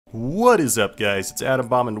What is up, guys? It's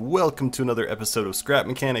AdamBomb and welcome to another episode of Scrap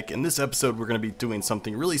Mechanic. In this episode we're going to be doing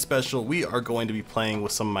something really special. We are going to be playing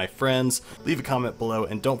with some of my friends. Leave a comment below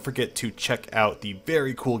and don't forget to check out the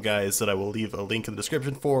very cool guys that I will leave a link in the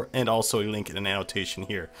description for, and also a link in an annotation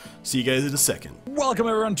here. See you guys in a second. Welcome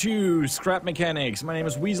everyone to Scrap Mechanics. My name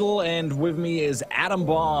is Weasel and with me is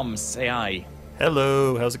AdamBomb. Say hi.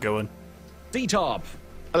 Hello, how's it going? D-Top.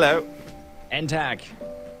 Hello. And Tack.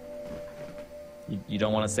 You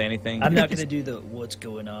don't want to say anything? I'm not going to do the what's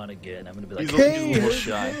going on again. I'm going to be like, He's a little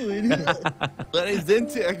shy. But he's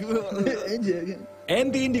into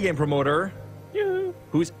And the indie game promoter,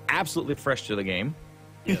 who's absolutely fresh to the game.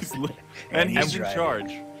 he's in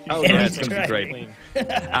charge. Oh, yeah, it's going to be great.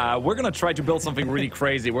 We're going to try to build something really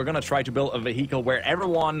crazy. We're going to try to build a vehicle where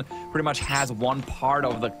everyone pretty much has one part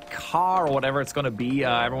of the car or whatever it's going to be.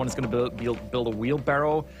 Everyone is going to build a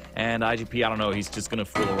wheelbarrow. And IGP, I don't know, he's just going to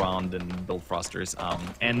fool around and build thrusters.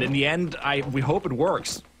 And in the end, we hope it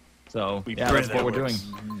works. So, yeah, that's what we're doing.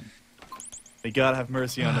 May God have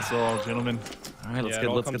mercy on us all, gentlemen. All right, let's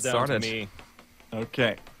get started. Me.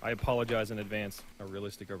 Okay. I apologize in advance. How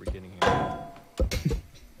realistic are we getting here?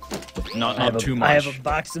 Not too much. I have a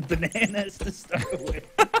box of bananas to start with.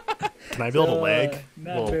 Can I build a leg?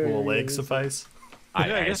 not Will very a leg realistic. suffice? I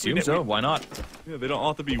guess we assume did- so. Why not? Yeah, they don't all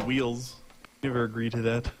have to be wheels. Never agree to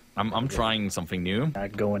that. I'm trying something new.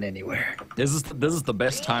 Not going anywhere. This is the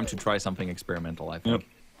best time to try something experimental, I think. Yep.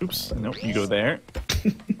 Oops. Nope. You go there.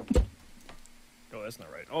 Oh, that's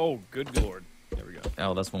not right. Oh, good lord. There we go.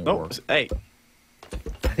 Oh, that's one Oh, works. hey.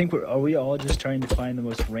 I think are we all just trying to find the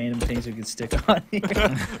most random things we can stick on here?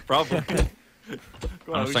 Probably.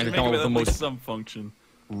 Go I'm we trying should to come up make with it the at least most- some function.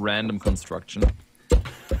 Random construction.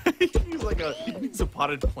 He needs a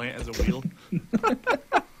potted plant as a wheel.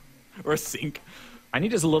 Or a sink. I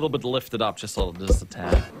need this a little bit lifted up, just a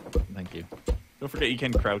tad. Thank you. Don't forget you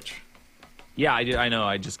can crouch. Yeah, I know.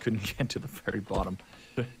 I just couldn't get to the very bottom.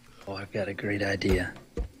 Oh, I've got a great idea.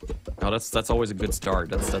 Oh, that's always a good start.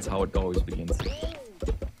 That's how it always begins.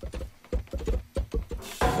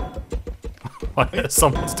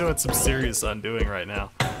 Someone's doing some serious undoing right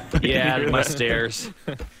now. Yeah, my stairs.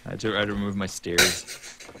 I had to remove my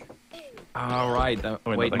stairs. All right.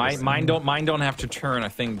 Wait, mine don't have to turn. I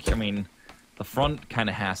think. I mean, the front kind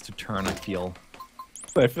of has to turn. I feel.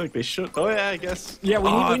 I feel like they should. Oh yeah, I guess. Yeah,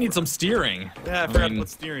 we need some steering. Yeah, I forgot to put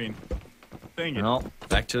steering. Dang it. Well,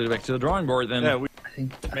 back to the drawing board then. Yeah, I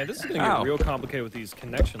think Man, this is going to get real complicated with these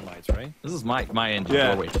connection lights, right? This is my engine.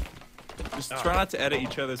 Yeah. Oh, wait. just try not to edit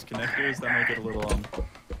each other's connectors. That might get a little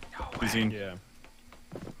confusing. Yeah.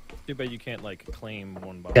 Too bad you can't, like, claim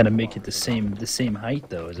one by gotta one. make it the same height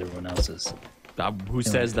though as everyone else's. Who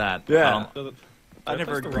says that? Yeah. So I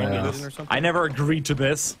never that's the agreed wrong to engine this. or something? I never agreed to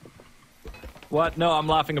this. What? No, I'm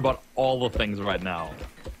laughing about all the things right now.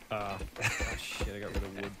 Oh, shit, I got rid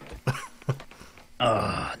of wood.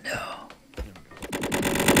 Oh no.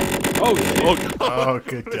 Oh, shit. Oh,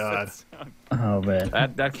 good God. Oh man.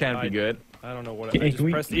 That can't be good. I don't know what Hey, I just can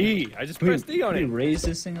we- pressed E. I just Can we, pressed E on can it. we raise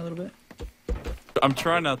this thing a little bit? I'm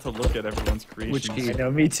trying not to look at everyone's creations. Which key? I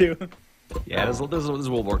know, me too. Yeah, this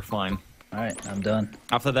will work fine. All right, I'm done.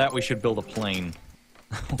 After that, we should build a plane.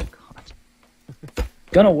 Oh God.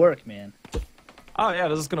 Gonna work, man. Oh yeah,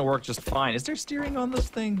 this is gonna work just fine. Is there steering on this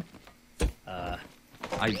thing?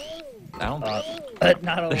 I don't.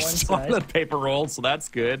 Not on one There's side. toilet paper roll, so that's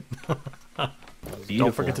good.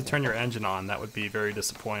 Don't forget to turn your engine on. That would be very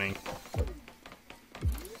disappointing.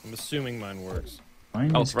 I'm assuming mine works.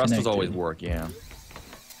 Mine Oh, is thrusters connected. always work. Yeah.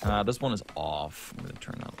 This one is off. I'm gonna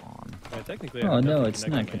turn that on. Technically, Oh I can no, definitely it's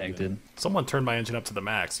connect not my engine. connected. Someone turned my engine up to the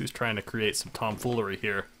max. Who's trying to create some tomfoolery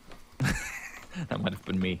here? That might have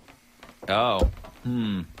been me. Oh.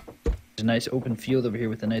 There's a nice open field over here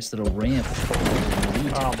with a nice little ramp.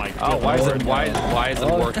 Oh my Oh, God. why is it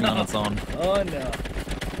Oh, working on no. its own? Oh no.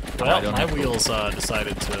 I Well, don't my know. wheels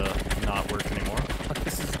decided to not work anymore.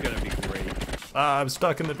 This is going to be great. I'm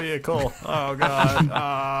stuck in the vehicle. Oh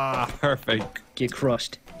God. Perfect. Get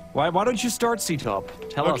crushed. Why don't you start, C-Top?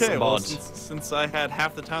 Tell us Okay, well, about since I had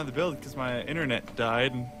half the time to build because my internet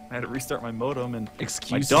died and I had to restart my modem and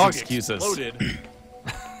excuses. my dog excuses. exploded.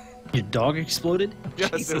 Your dog exploded?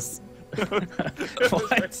 Yes, Jesus.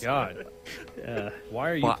 What? God.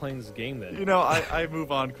 Why are you What? playing this game then? You know, I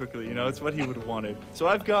move on quickly. You know, it's what he would have wanted. So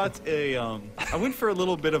I've got a, I went for a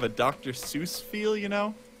little bit of a Dr. Seuss feel, you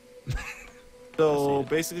know? So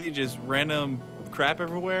basically just random crap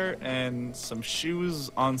everywhere and some shoes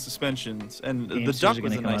on suspensions. And the Gamesters duck are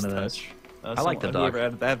was a gonna come nice out of that. touch. I like the whoever duck.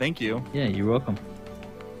 added that, thank you. Yeah, you're welcome.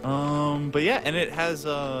 But yeah, and it has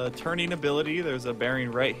a turning ability. There's a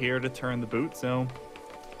bearing right here to turn the boot, so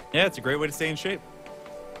yeah, it's a great way to stay in shape.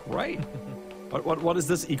 Right. What is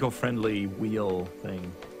this eco-friendly wheel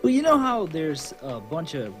thing? Well, you know how there's a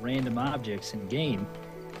bunch of random objects in game?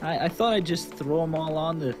 I thought I'd just throw them all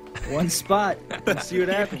on the one spot and see what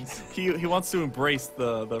happens. He wants to embrace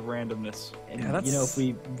the randomness. And, Yeah, that's- you know, if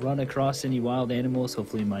we run across any wild animals,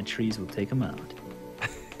 hopefully my trees will take them out.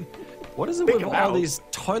 What is it Pick with 'em all out. these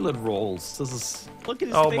toilet rolls? This is... Look at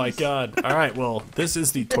his Oh face. my god. Alright, well, this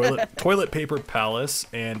is the toilet paper palace,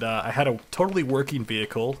 and I had a totally working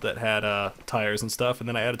vehicle that had tires and stuff, and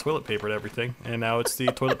then I added toilet paper to everything, and now it's the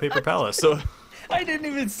toilet paper palace. So I didn't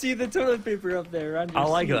even see the toilet paper up there. I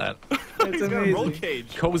like that. That's he's got a roll amazing.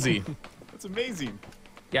 cage. Cozy. That's amazing.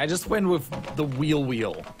 Yeah, I just went with the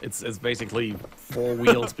wheel. It's basically 4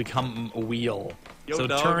 wheels become a wheel. Yo, so it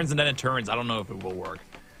dog. turns and then it turns. I don't know if it will work.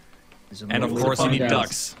 There's a And of little course you fun need guys.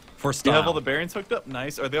 ducks for Do you have all style. the bearings hooked up?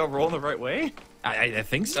 Nice. Are they all rolling the right way? I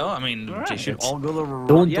think so. I mean, All right. they should all go the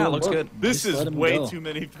Don't- Yeah, don't looks look. good. This Just is let 'em way go. too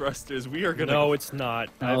many thrusters. We are gonna. No, it's not.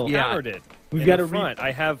 Oh. I've Yeah. hammered it. We've In got the to front.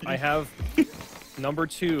 I have number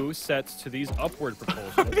 2 sets to these upward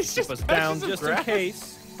propulsions. It's just Keep us patches down of just in grass.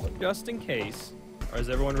 case. Just in case. All right, is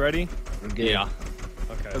everyone ready? Yeah.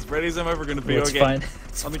 Okay. As ready as I'm ever gonna be. It's Okay. fine.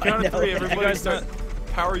 It's On the fine count of now. 3, everybody guys start.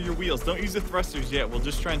 Power your wheels. Don't use the thrusters yet. We'll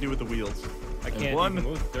just try and do it with the wheels. I can't One, even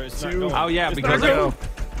move. It's not two. going. Oh yeah, It's because not going.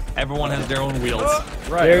 everyone has their own wheels.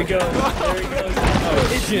 Right. There he goes. There he goes.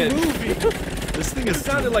 Oh shit! This thing It is.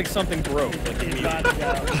 sounded like something broke. Like He's got it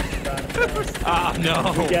down. He's got it down. Ah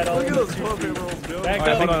no. We got all Look at of those them. toilet paper rolls, Bill. Back All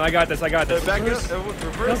right, up. hold on. I got this. Back up.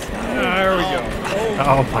 Reverse. There we go.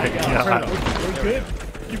 Oh my god. We're good.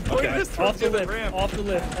 You pointed Okay. this Off towards the the lift. ramp. Off the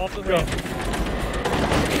lift. Off the ramp.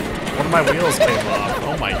 One of my wheels came off.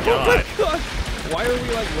 Oh my god. Why are we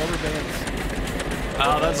like rubber bands?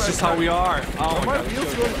 Oh, that's just how we are. Oh Are my my god.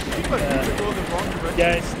 wheels going? I think my wheels are going the wrong direction.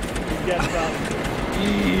 Guys, we've got a problem.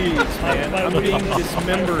 Jeez, man. My I'm wheels. being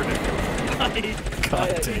dismembered.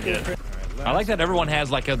 God dang it. I like that everyone has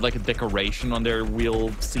like a decoration on their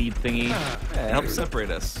wheel seat thingy. Yeah, help separate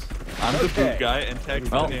us. I'm the Okay. boot guy and Tag's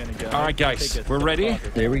the Well, nanny guy. all right, guys, we're ready.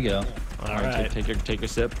 There we go. All right, take your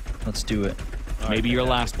sip. Let's do it. Maybe your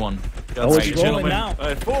last one. Got Oh, some- it's rolling gentlemen. now. All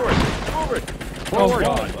right, forward. Forward.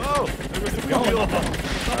 God. Oh, there was the wheel.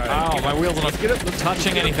 Oh, my wheels are not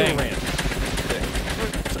touching anything.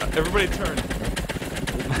 Everybody turn.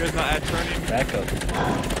 You guys not add turning? Back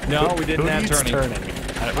up. No, we didn't Who have needs turning. turning?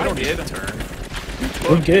 I don't need did. to turn.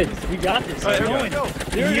 We're good. We got this. All right, We're everybody going. go.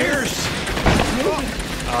 There it is. Years.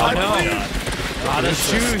 Oh I my believe. god. Ah, the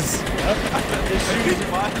shoes.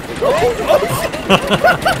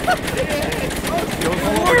 Don't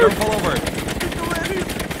fall over. Don't fall over.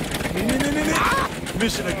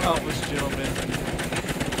 Mission accomplished, gentlemen.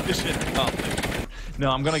 Mission accomplished. No,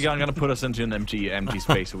 I'm gonna put us into an empty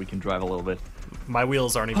space so we can drive a little bit. My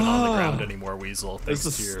wheels aren't even on the ground anymore, Weasel. Thanks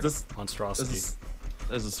This to is- your this- monstrosity.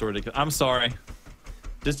 This is sort of ridiculous. I'm sorry.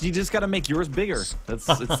 You just gotta make yours bigger. It's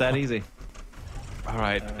that easy. All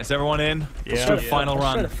right, is everyone in? Yeah. Let's do the final Let's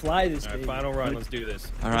try run. to fly this All right, baby. final run. Let's do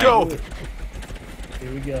this. All right. Go.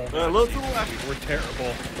 Here we go. A little to the left. We're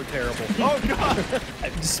terrible. We're terrible. Oh, God.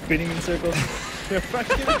 I'm just spinning in circles.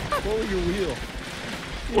 Pull your wheel.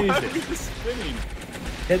 Why are Jesus. we just spinning?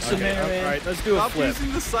 Hit some air, All man. right, let's do a Stop flip.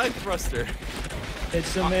 using the side thruster. Hit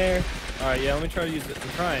some air. All right, yeah. Let me try to use it. I'm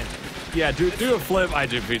trying. Yeah, do a flip,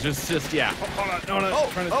 IGP. Just yeah. Hold on. No. Oh,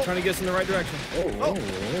 Trying to get us in the right direction.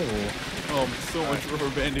 Oh, so much rubber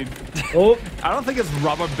banding. Oh, I don't think it's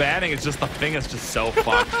rubber banding. It's just the thing is just so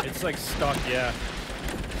fucked. It's like stuck. Yeah.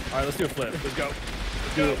 All right, let's do a flip. Let's go.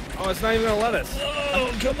 Let's do it. Oh, it's not even gonna let us.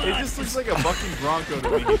 oh, come It on. just looks like a bucking bronco to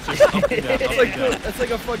me. It's just up and down, up It's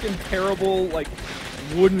like a fucking terrible like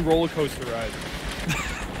wooden roller coaster ride.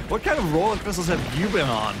 What kind of roller coasters have you been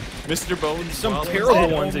on? Mr. Bones. Some Wild terrible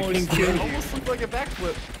West. ones that almost can kill It you. almost looked like a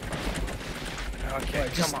backflip. Okay,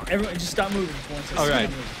 Just, everyone, just stop moving for 1 second. All right.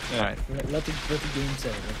 Stop moving. All right. Let the game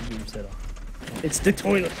settle. Let the game settle. It's the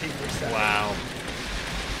toilet paper side. Wow.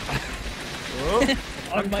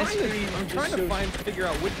 On my screen, I'm it just trying to shows- figure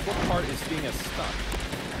out what part is getting us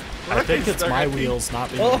stuck. I think it's my wheels not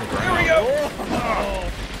being on the ground. Here we go.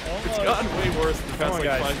 Oh, It's almost. gotten way worse in the Come past on, like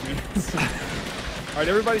guys. 5 minutes. All right,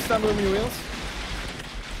 everybody, stop moving your wheels.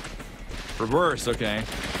 Reverse, okay.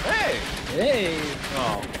 Hey! Hey,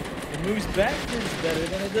 Oh. it moves backwards better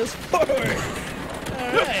than it does forward.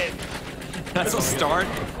 All right. That's a start.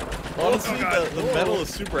 Honestly, the metal is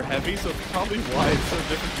super heavy, so it's probably why it's so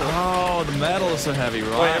difficult. Oh, the metal is so heavy,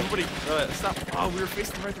 Wait, right? everybody, stop. Oh, we were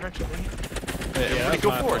facing the right direction. Hey, Yeah, everybody that's go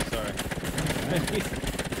my forward. fault,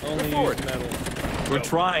 Sorry. Only forward. use metal. We're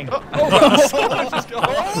trying. Just go.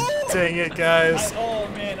 Dang it, guys. Oh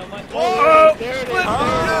man, Oh, There it is.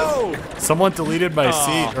 Oh! Someone deleted my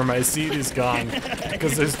seat, or my seat is gone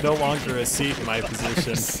because there's no longer a seat in my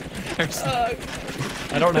position.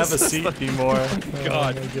 I don't have a seat anymore.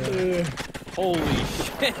 God. Oh, my God. Holy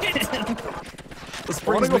shit.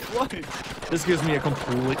 This gives me a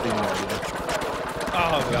completely new idea.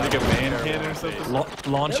 Oh, God. Like a man cannon or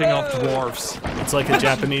something? Launching off dwarfs. It's like a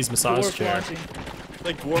Japanese massage Dwarf chair. launching.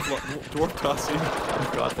 Like dwarf tossing.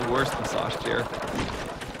 Oh god, the worst massage chair.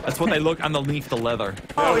 That's what they look underneath the leather.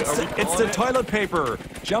 Oh, Oh, it's the toilet paper.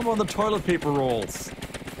 Jump on the toilet paper rolls.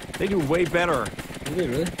 They do way better. Did they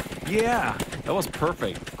really? Yeah, that was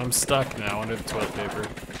perfect. I'm stuck now under the toilet paper.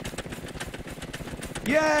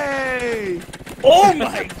 Yay! Oh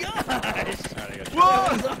my gosh!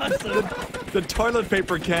 Whoa! That was awesome. The toilet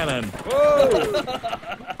paper cannon. Whoa!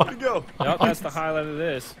 There we go. Yep, that's the highlight of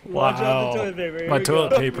this. Watch out Wow. the toilet paper. Here My we toilet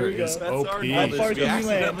go. paper Here we go. is That's OP. our How knowledge. far We can you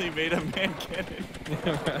land? accidentally made a man cannon.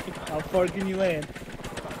 How far can you land?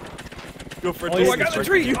 Go for a Oh, I distance got the right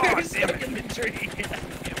tree! You Oh, are stuck in the tree.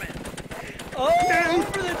 Oh,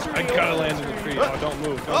 over the tree. I gotta land in the tree. Oh, don't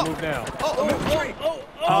move. Don't move now.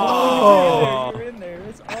 Oh, you're in there.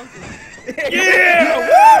 That's awesome.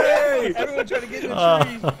 Yeah! Everyone trying to get in the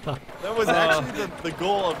tree. That was actually the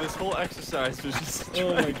goal of this whole exercise. Was just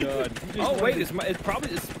Oh try my to- god. Oh wait, it's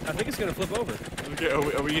probably. I think it's gonna flip over. Okay,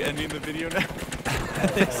 are we ending the video now?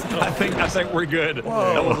 I think we're good. That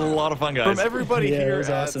was a lot of fun, guys. From everybody Yeah, it here was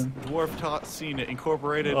at awesome. Dwarf Tot Scene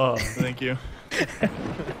Incorporated, Oh. thank you.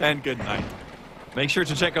 And good night. Make sure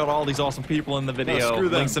to check out all these awesome people in the video. screw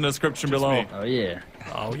them. Links in the description Just below. me. Oh yeah.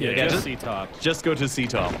 Oh, Yeah, yeah. just C-top. Just go to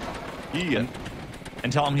C-Top Yeah.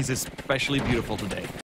 and tell him he's especially beautiful today.